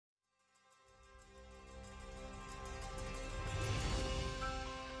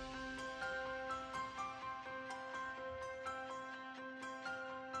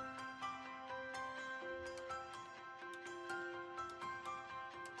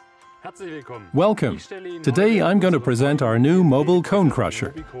Welcome. Today I'm going to present our new mobile cone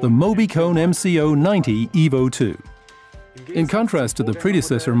crusher, the MOBICONE MCO 90 EVO2. In contrast to the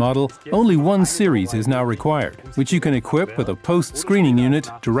predecessor model, only one series is now required, which you can equip with a post-screening unit,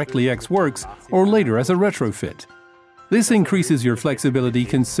 directly ex-works, or later as a retrofit. This increases your flexibility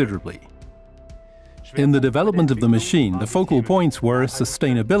considerably. In the development of the machine, the focal points were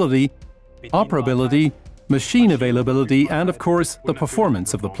sustainability, operability, machine availability, and of course, the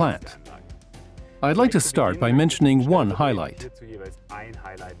performance of the plant. I'd like to start by mentioning one highlight.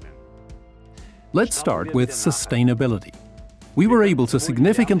 Let's start with sustainability. We were able to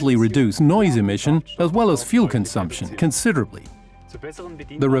significantly reduce noise emission as well as fuel consumption considerably.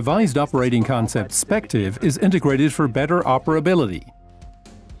 The revised operating concept SPECTIVE is integrated for better operability.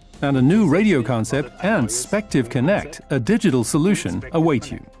 And a new radio concept and SPECTIVE Connect, a digital solution,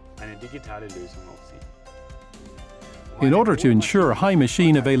 await you. In order to ensure high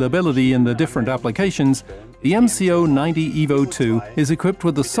machine availability in the different applications, the MCO 90 EVO2 is equipped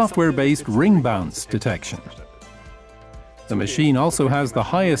with the software-based ring bounce detection. The machine also has the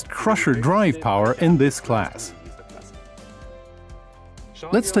highest crusher drive power in this class.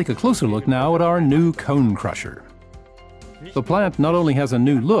 Let's take a closer look now at our new cone crusher. The plant not only has a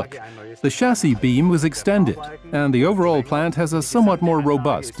new look, the chassis beam was extended, and the overall plant has a somewhat more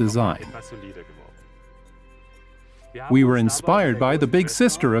robust design. We were inspired by the big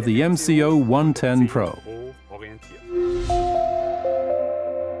sister of the MCO 110 Pro.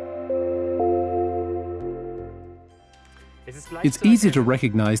 It's easy to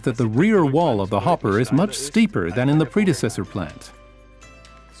recognize that the rear wall of the hopper is much steeper than in the predecessor plant.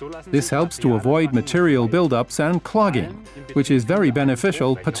 This helps to avoid material buildups and clogging, which is very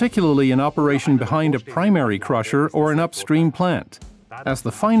beneficial, particularly in operation behind a primary crusher or an upstream plant, as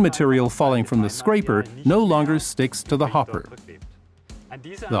the fine material falling from the scraper no longer sticks to the hopper.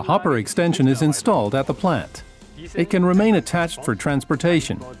 The hopper extension is installed at the plant. It can remain attached for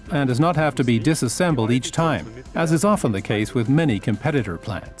transportation and does not have to be disassembled each time, as is often the case with many competitor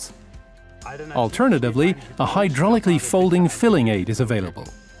plants. Alternatively, a hydraulically folding filling aid is available.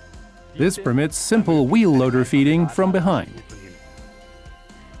 This permits simple wheel loader feeding from behind.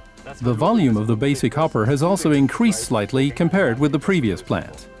 The volume of the basic hopper has also increased slightly compared with the previous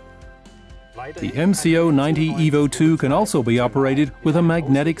plant. The MCO 90 EVO2 can also be operated with a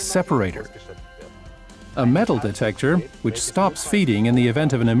magnetic separator. A metal detector, which stops feeding in the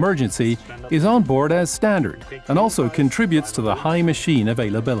event of an emergency, is on board as standard and also contributes to the high machine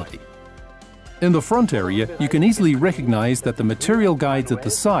availability. In the front area, you can easily recognize that the material guides at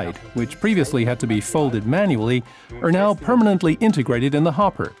the side, which previously had to be folded manually, are now permanently integrated in the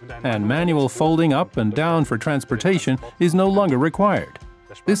hopper, and manual folding up and down for transportation is no longer required.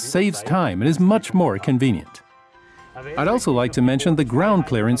 This saves time and is much more convenient. I'd also like to mention the ground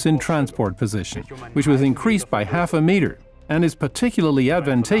clearance in transport position, which was increased by ½ a meter and is particularly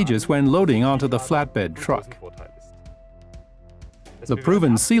advantageous when loading onto the flatbed truck. The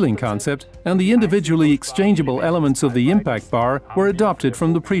proven sealing concept and the individually exchangeable elements of the impact bar were adopted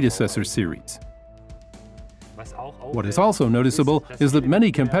from the predecessor series. What is also noticeable is that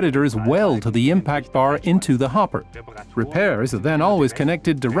many competitors weld the impact bar into the hopper. Repairs are then always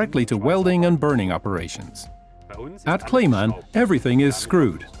connected directly to welding and burning operations. At Kleemann, everything is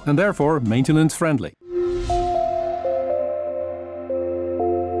screwed and therefore maintenance-friendly.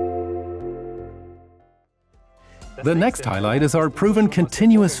 The next highlight is our proven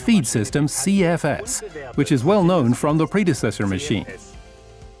continuous feed system CFS, which is well known from the predecessor machine.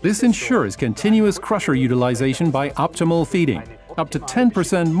 This ensures continuous crusher utilization by optimal feeding, up to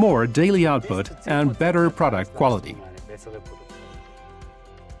 10% more daily output and better product quality.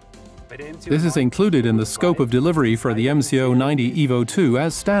 This is included in the scope of delivery for the MCO 90 EVO2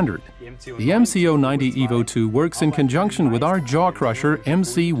 as standard. The MCO 90 EVO2 works in conjunction with our jaw crusher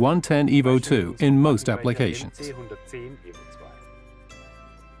MC110 EVO2 in most applications.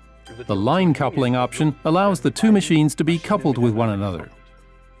 The line coupling option allows the two machines to be coupled with one another.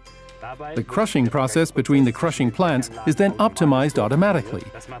 The crushing process between the crushing plants is then optimized automatically,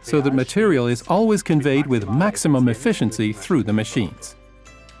 so that material is always conveyed with maximum efficiency through the machines.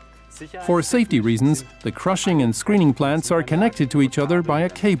 For safety reasons, the crushing and screening plants are connected to each other by a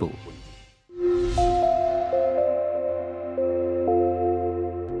cable.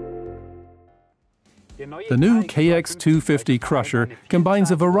 The new KX250 crusher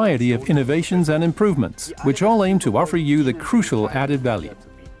combines a variety of innovations and improvements, which all aim to offer you the crucial added value.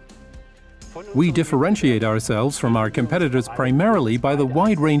 We differentiate ourselves from our competitors primarily by the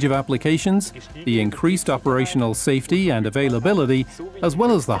wide range of applications, the increased operational safety and availability, as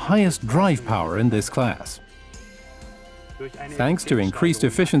well as the highest drive power in this class. Thanks to increased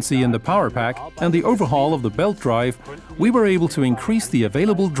efficiency in the power pack and the overhaul of the belt drive, we were able to increase the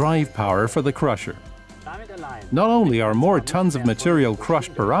available drive power for the crusher. Not only are more tons of material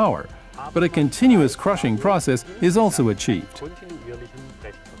crushed per hour, but a continuous crushing process is also achieved.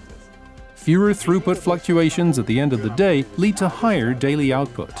 Fewer throughput fluctuations at the end of the day lead to higher daily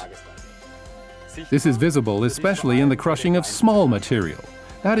output. This is visible especially in the crushing of small material,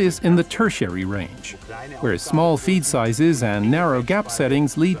 that is, in the tertiary range, where small feed sizes and narrow gap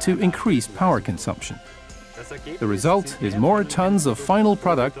settings lead to increased power consumption. The result is more tons of final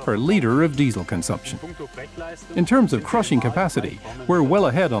product per liter of diesel consumption. In terms of crushing capacity, we're well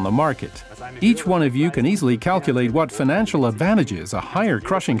ahead on the market. Each one of you can easily calculate what financial advantages a higher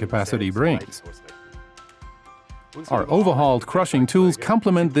crushing capacity brings. Our overhauled crushing tools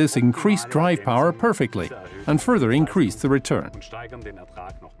complement this increased drive power perfectly and further increase the return.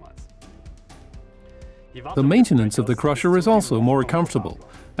 The maintenance of the crusher is also more comfortable.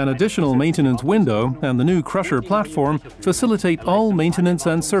 An additional maintenance window and the new crusher platform facilitate all maintenance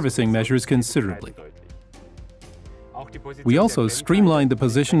and servicing measures considerably. We also streamlined the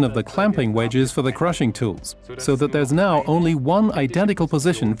position of the clamping wedges for the crushing tools, so that there's now only one identical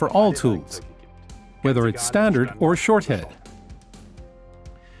position for all tools, whether it's standard or short head.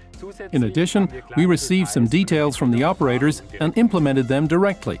 In addition, we received some details from the operators and implemented them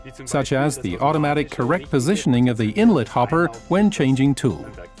directly, such as the automatic correct positioning of the inlet hopper when changing tool.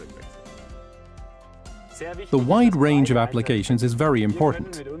 The wide range of applications is very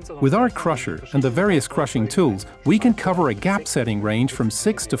important. With our crusher and the various crushing tools, we can cover a gap setting range from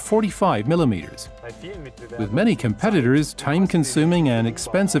 6 to 45 millimeters. With many competitors, time-consuming and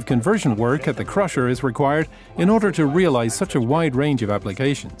expensive conversion work at the crusher is required in order to realize such a wide range of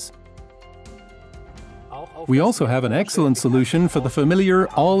applications. We also have an excellent solution for the familiar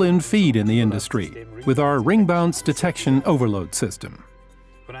all-in feed in the industry, with our ring bounce detection overload system.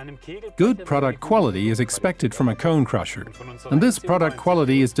 Good product quality is expected from a cone crusher, and this product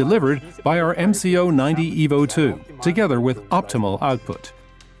quality is delivered by our MCO90 EVO2, together with optimal output.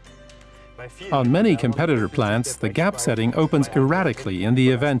 On many competitor plants, the gap setting opens erratically in the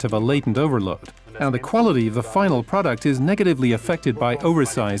event of a latent overload, and the quality of the final product is negatively affected by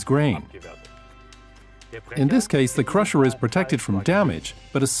oversized grain. In this case, the crusher is protected from damage,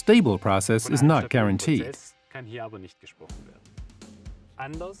 but a stable process is not guaranteed.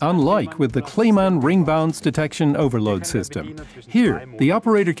 Unlike with the Kleemann ring bounce detection overload system, here the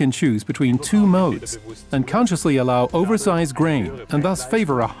operator can choose between two modes and consciously allow oversized grain and thus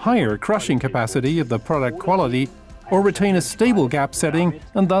favor a higher crushing capacity of the product quality, or retain a stable gap setting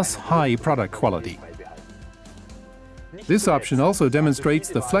and thus high product quality. This option also demonstrates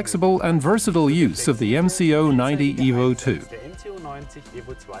the flexible and versatile use of the MCO90 EVO2.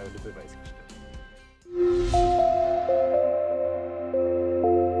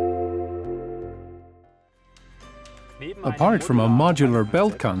 Apart from a modular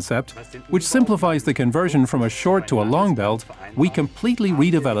belt concept, which simplifies the conversion from a short to a long belt, we completely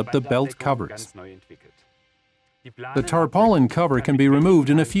redeveloped the belt covers. The tarpaulin cover can be removed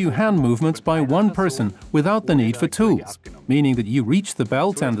in a few hand movements by one person without the need for tools, meaning that you reach the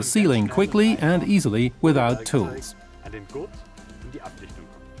belt and the ceiling quickly and easily without tools.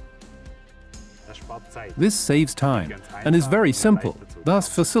 This saves time and is very simple,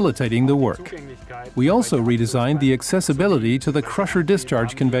 thus facilitating the work. We also redesigned the accessibility to the crusher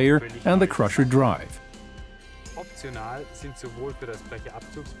discharge conveyor and the crusher drive.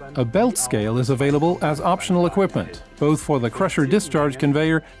 A belt scale is available as optional equipment, both for the crusher discharge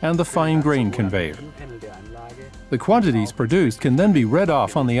conveyor and the fine grain conveyor. The quantities produced can then be read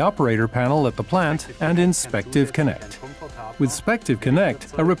off on the operator panel at the plant and in SPECTIVE Connect. With SPECTIVE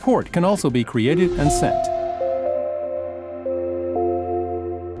Connect, a report can also be created and sent.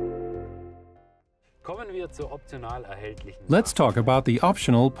 Let's talk about the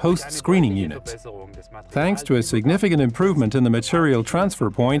optional post-screening unit. Thanks to a significant improvement in the material transfer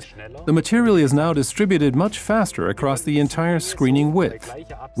point, the material is now distributed much faster across the entire screening width.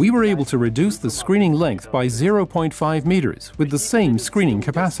 We were able to reduce the screening length by 0.5 meters with the same screening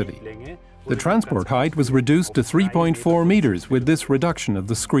capacity. The transport height was reduced to 3.4 meters with this reduction of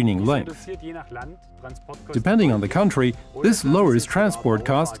the screening length. Depending on the country, this lowers transport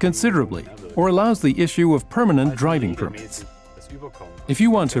costs considerably, or allows the issue of permanent driving permits. If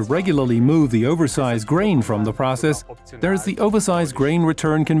you want to regularly move the oversized grain from the process, there is the oversized grain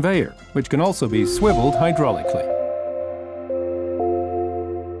return conveyor, which can also be swiveled hydraulically.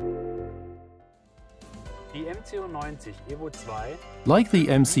 Like the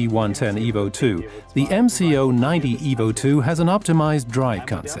MC110 EVO2, the MCO90 EVO2 has an optimized drive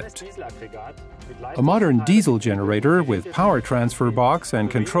concept. A modern diesel generator with power transfer box and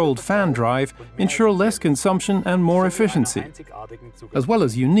controlled fan drive ensure less consumption and more efficiency, as well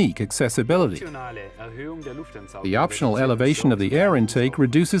as unique accessibility. The optional elevation of the air intake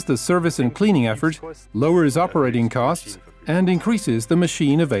reduces the service and cleaning effort, lowers operating costs, and increases the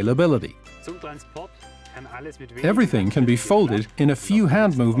machine availability. Everything can be folded in a few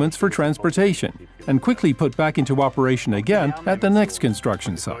hand movements for transportation and quickly put back into operation again at the next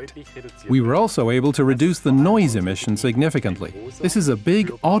construction site. We were also able to reduce the noise emission significantly. This is a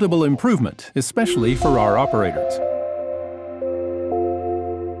big audible improvement, especially for our operators.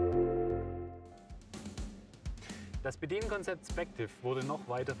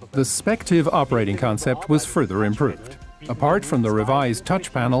 The SPECTIVE operating concept was further improved. Apart from the revised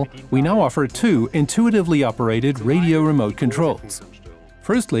touch panel, we now offer two intuitively operated radio remote controls.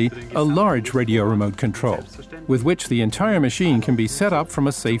 Firstly, a large radio remote control, with which the entire machine can be set up from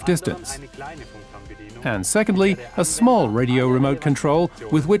a safe distance. And secondly, a small radio remote control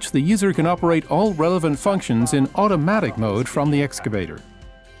with which the user can operate all relevant functions in automatic mode from the excavator.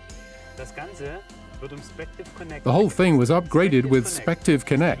 The whole thing was upgraded with SPECTIVE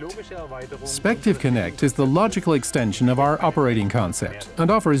Connect. SPECTIVE Connect is the logical extension of our operating concept and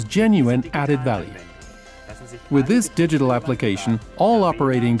offers genuine added value. With this digital application, all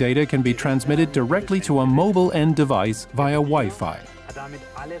operating data can be transmitted directly to a mobile end device via Wi-Fi.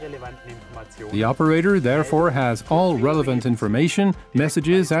 The operator therefore has all relevant information,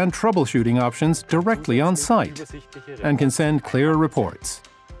 messages and troubleshooting options directly on site and can send clear reports.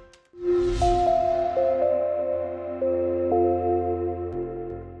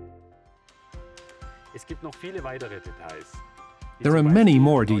 There are many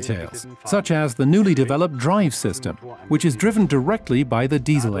more details, such as the newly developed drive system, which is driven directly by the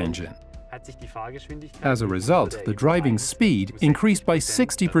diesel engine. As a result, the driving speed increased by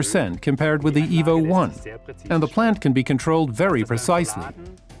 60% compared with the EVO1, and the plant can be controlled very precisely,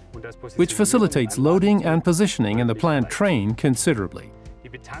 which facilitates loading and positioning in the plant train considerably.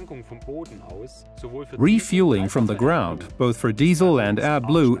 Refueling from the ground, both for diesel and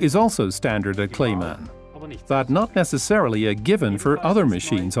AdBlue, is also standard at Kleemann, but not necessarily a given for other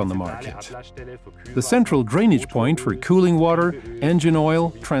machines on the market. The central drainage point for cooling water, engine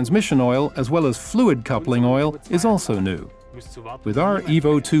oil, transmission oil, as well as fluid coupling oil is also new. With our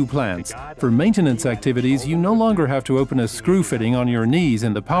EVO2 plants, for maintenance activities you no longer have to open a screw fitting on your knees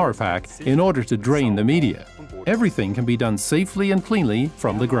in the power pack in order to drain the media. Everything can be done safely and cleanly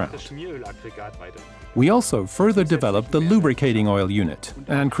from the ground. We also further developed the lubricating oil unit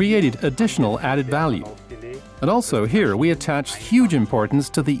and created additional added value. And also here we attach huge importance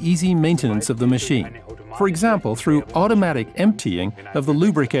to the easy maintenance of the machine. For example, through automatic emptying of the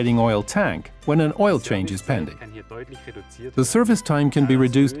lubricating oil tank when an oil change is pending. The service time can be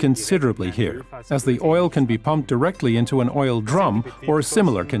reduced considerably here, as the oil can be pumped directly into an oil drum or a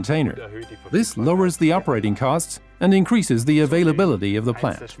similar container. This lowers the operating costs and increases the availability of the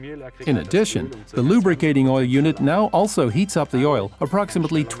plant. In addition, the lubricating oil unit now also heats up the oil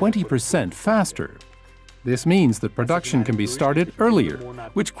approximately 20% faster. This means that production can be started earlier,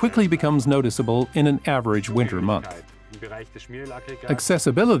 which quickly becomes noticeable in an average winter month.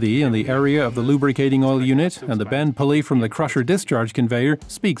 Accessibility in the area of the lubricating oil unit and the bend pulley from the crusher discharge conveyor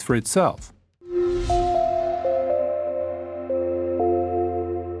speaks for itself.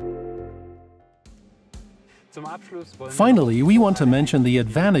 Finally, we want to mention the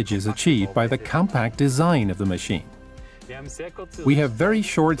advantages achieved by the compact design of the machine. We have very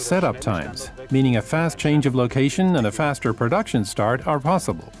short setup times, meaning a fast change of location and a faster production start are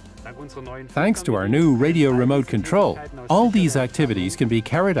possible. Thanks to our new radio remote control, all these activities can be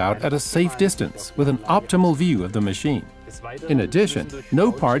carried out at a safe distance with an optimal view of the machine. In addition,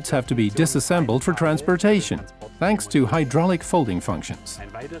 no parts have to be disassembled for transportation, thanks to hydraulic folding functions.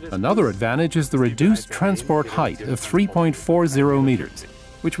 Another advantage is the reduced transport height of 3.40 meters,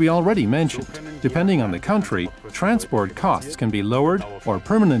 which we already mentioned. Depending on the country, transport costs can be lowered or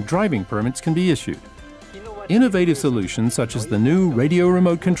permanent driving permits can be issued. Innovative solutions such as the new radio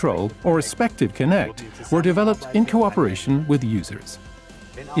remote control or SPECTIVE Connect were developed in cooperation with users.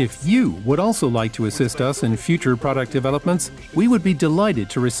 If you would also like to assist us in future product developments, we would be delighted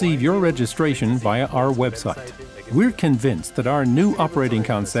to receive your registration via our website. We're convinced that our new operating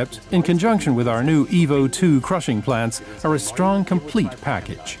concept, in conjunction with our new EVO2 crushing plants, are a strong, complete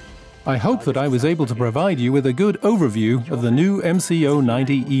package. I hope that I was able to provide you with a good overview of the new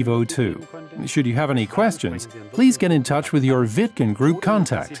MCO90 EVO2. Should you have any questions, please get in touch with your Wirtgen group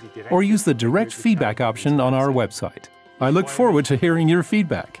contact or use the direct feedback option on our website. I look forward to hearing your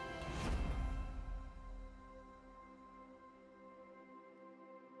feedback.